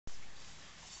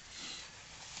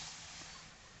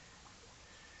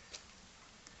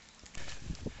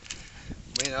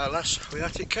Now lads, we're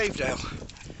out at Cavedale.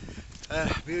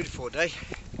 Beautiful day.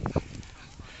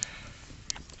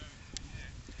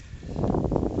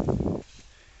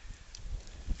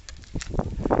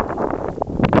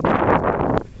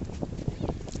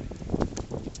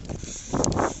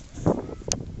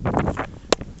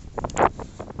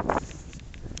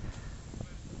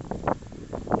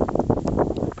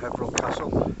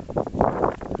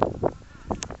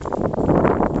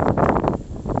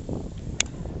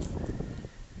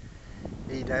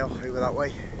 Edale over that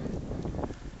way.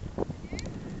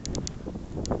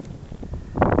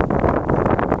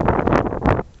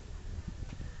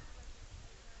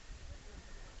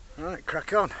 Right,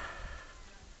 crack on.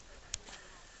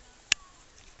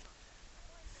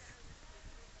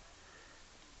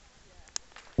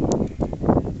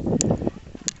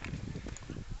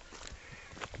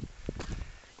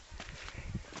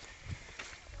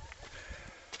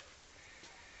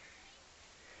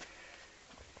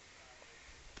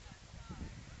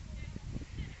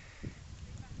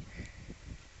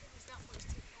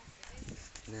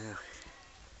 Now.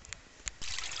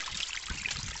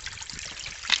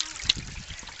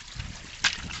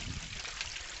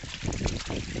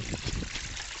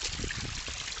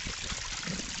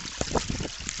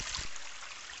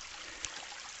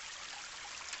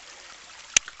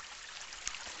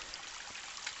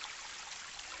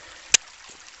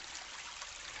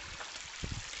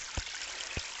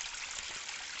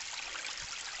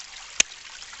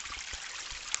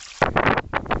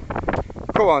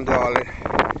 Come on, darling.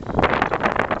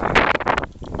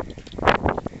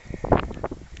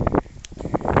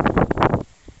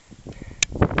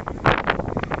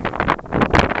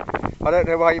 I don't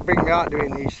know why you bring me out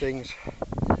doing these things.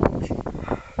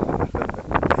 Well,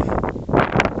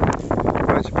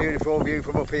 it's a beautiful view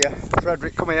from up here.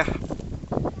 Frederick, come here.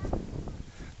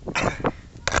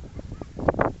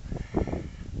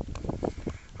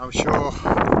 I'm sure.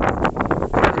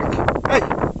 Hey!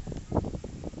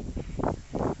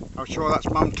 I'm sure that's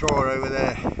Mamtor over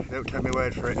there. Don't take my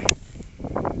word for it.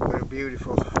 But a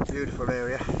beautiful, beautiful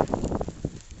area.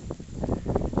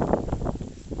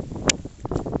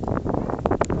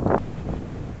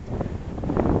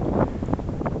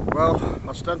 Well,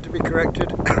 I stand to be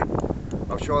corrected.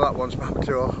 I'm sure that one's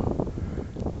Mamtor.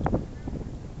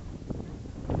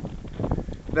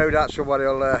 No doubt somebody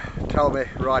will tell me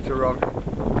right or wrong.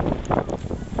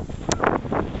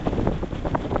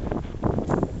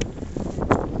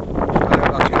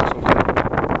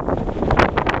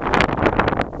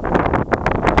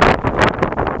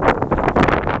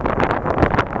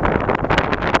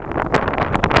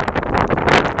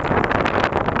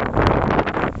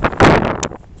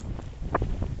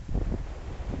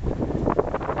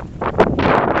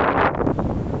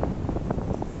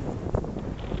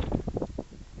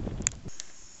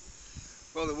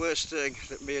 Well, the worst thing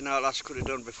that me and our lads could have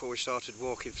done before we started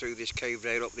walking through this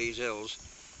Cavedale up these hills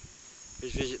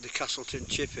is visit the Castleton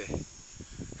Chippy.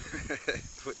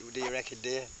 What do you reckon,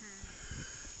 dear?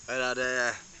 And had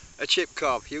a chip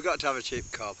cob. You've got to have a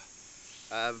chip cob.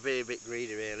 Being a bit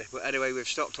greedy really, but anyway, we've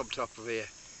stopped on top of here.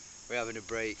 We're having a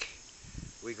break.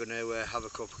 We're going to have a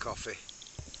cup of coffee.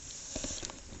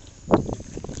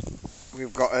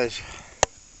 We've got as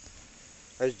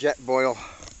jet boil.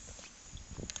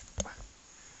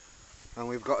 And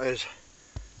we've got his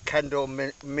Kendall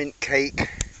mint cake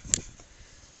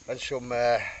and some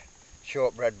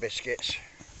shortbread biscuits.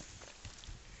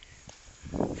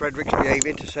 Frederick's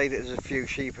behaving to say that there's a few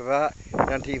sheep about. He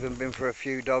hasn't even been for a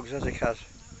few dogs, as he has.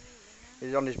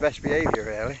 He's on his best behaviour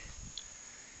really.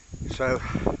 So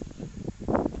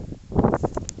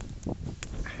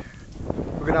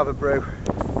we're going to have a brew.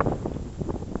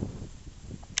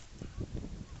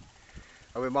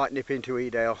 And we might nip into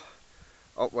Edale.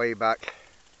 Up way back.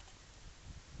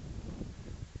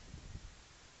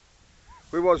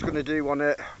 We was going to do one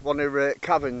of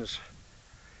Caven's,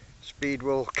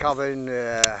 Speedwell Cavern,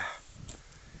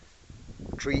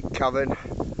 Treat Cavern,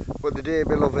 but the dear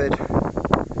beloved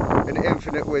in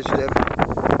infinite wisdom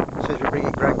says we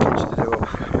bring grandkids to do them,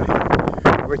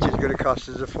 which is going to cost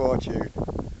us a fortune.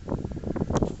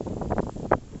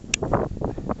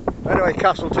 Anyway,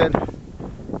 Castleton,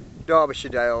 Derbyshire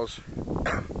Dales.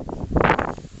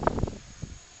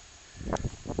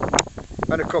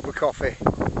 And a cup of coffee.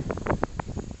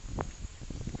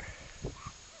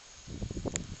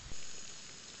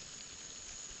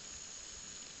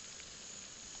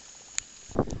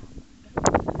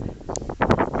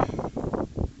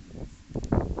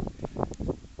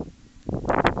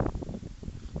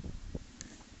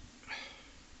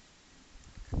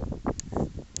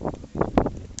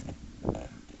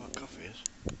 What coffee is?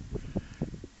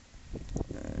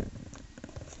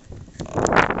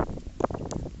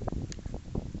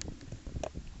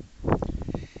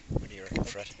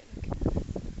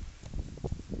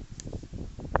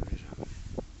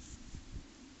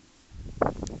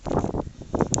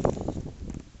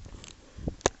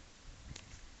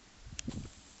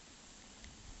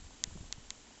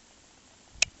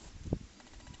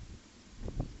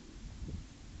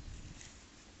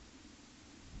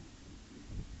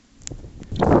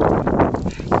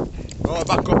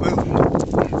 Well, back up moving.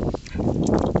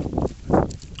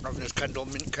 Having his Kendall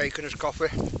mint cake and his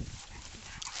coffee.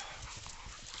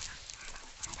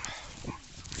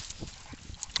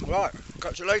 Right,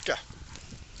 catch you later.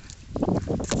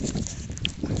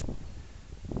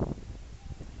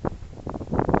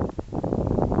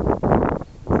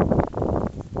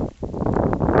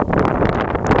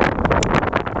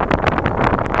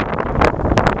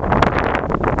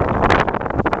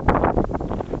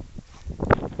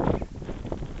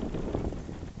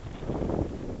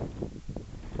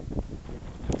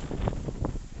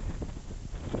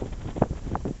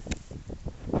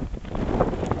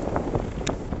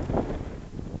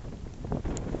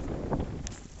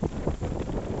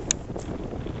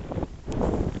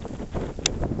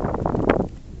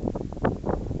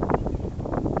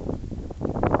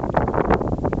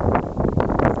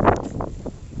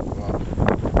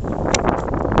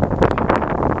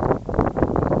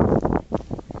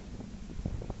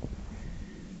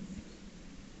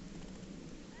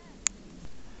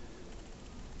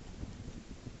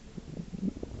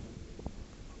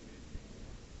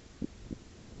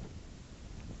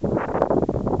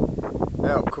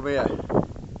 Now come here.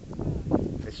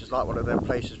 This is like one of them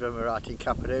places when we were out in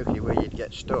Cavedale where you'd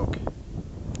get stuck.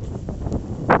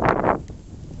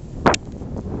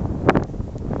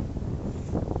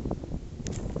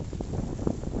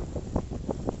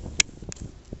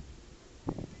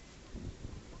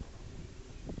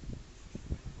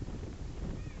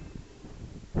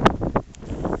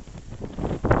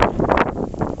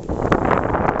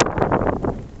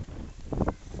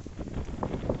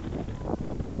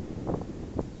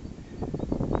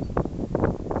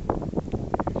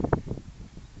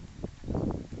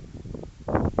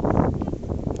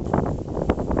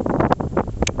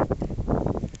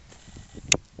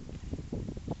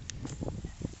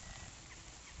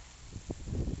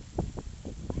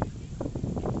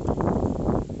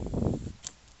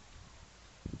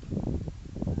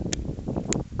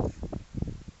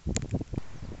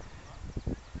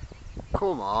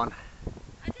 Come on.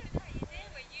 I don't know how you did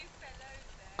when you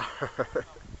fell over.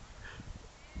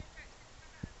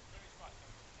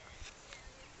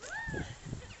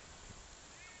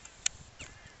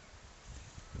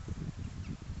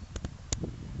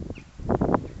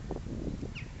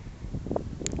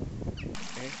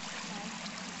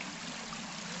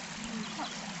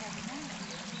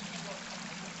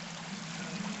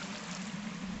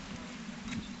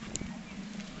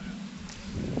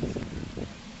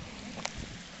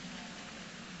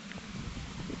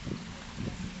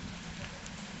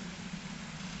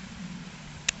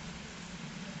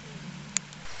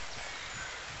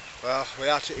 Well, we're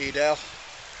out at Edale.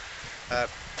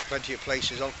 Plenty of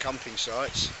places on camping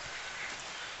sites.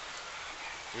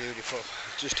 Beautiful.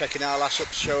 Just taking our lass up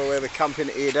to show her where we're camping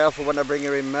at Edale for when I bring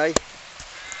her in May.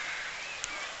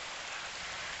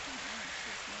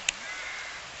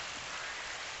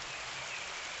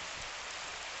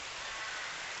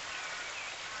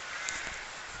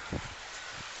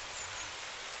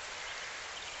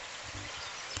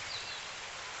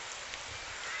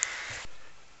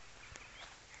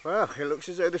 Well, it looks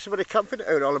as though there's somebody camping at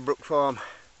Edale Farm.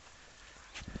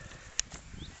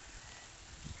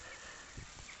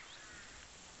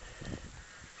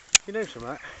 You know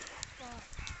something?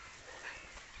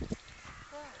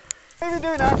 What are you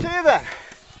doing out here then?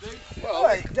 Well,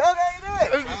 hey, Doug, how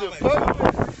you doing? This is a pub.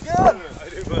 Good. I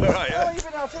do well, alright, How yeah. have you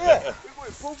been out here? We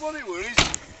went pub on it, were we?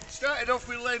 Started off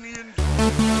with Lenny and...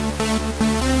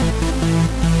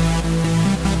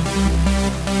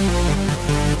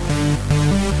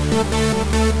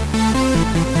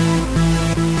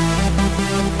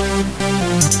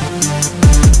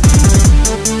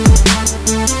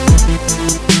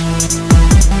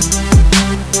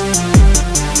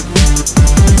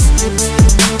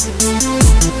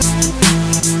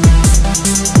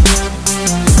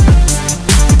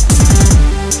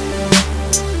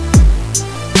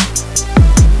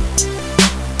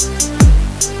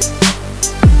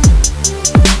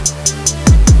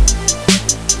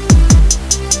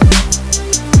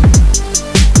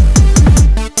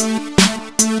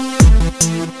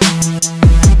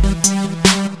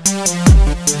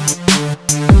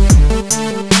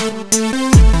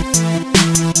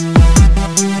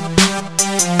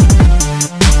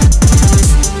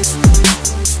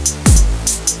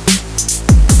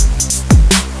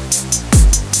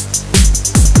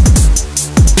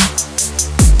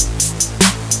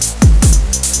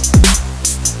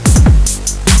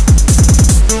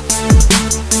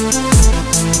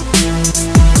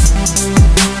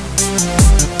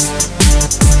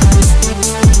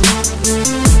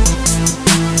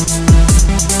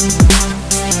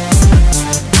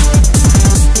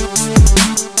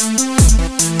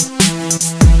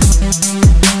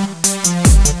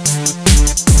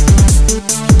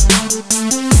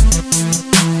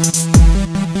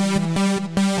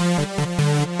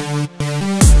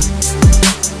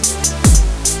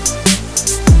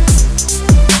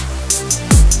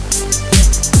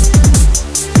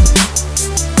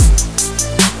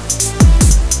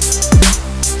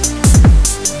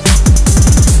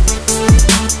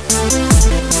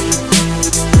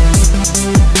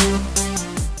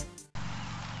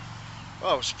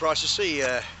 was surprised to see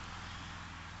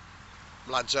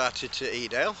lads out at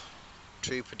Edale.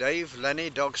 Trooper Dave,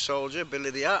 Lenny, Dog Soldier, Billy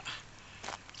the Hat.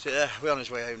 So, we're on his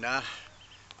way home now.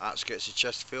 Outskirts of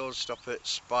Chesterfield, stop at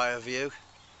Spire View.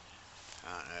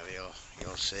 I don't know,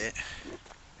 you'll see it.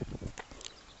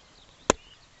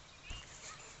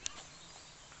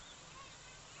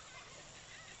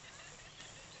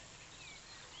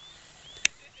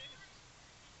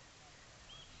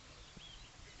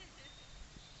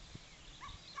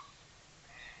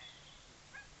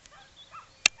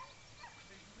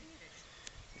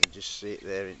 You can just see it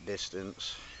there in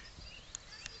distance.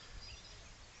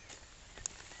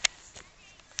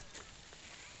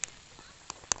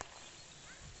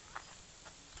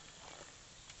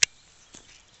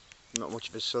 Not much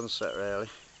of a sunset really.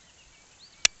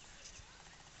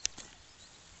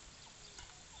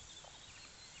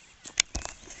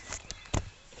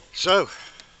 So,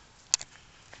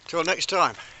 till next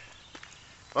time,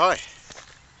 bye.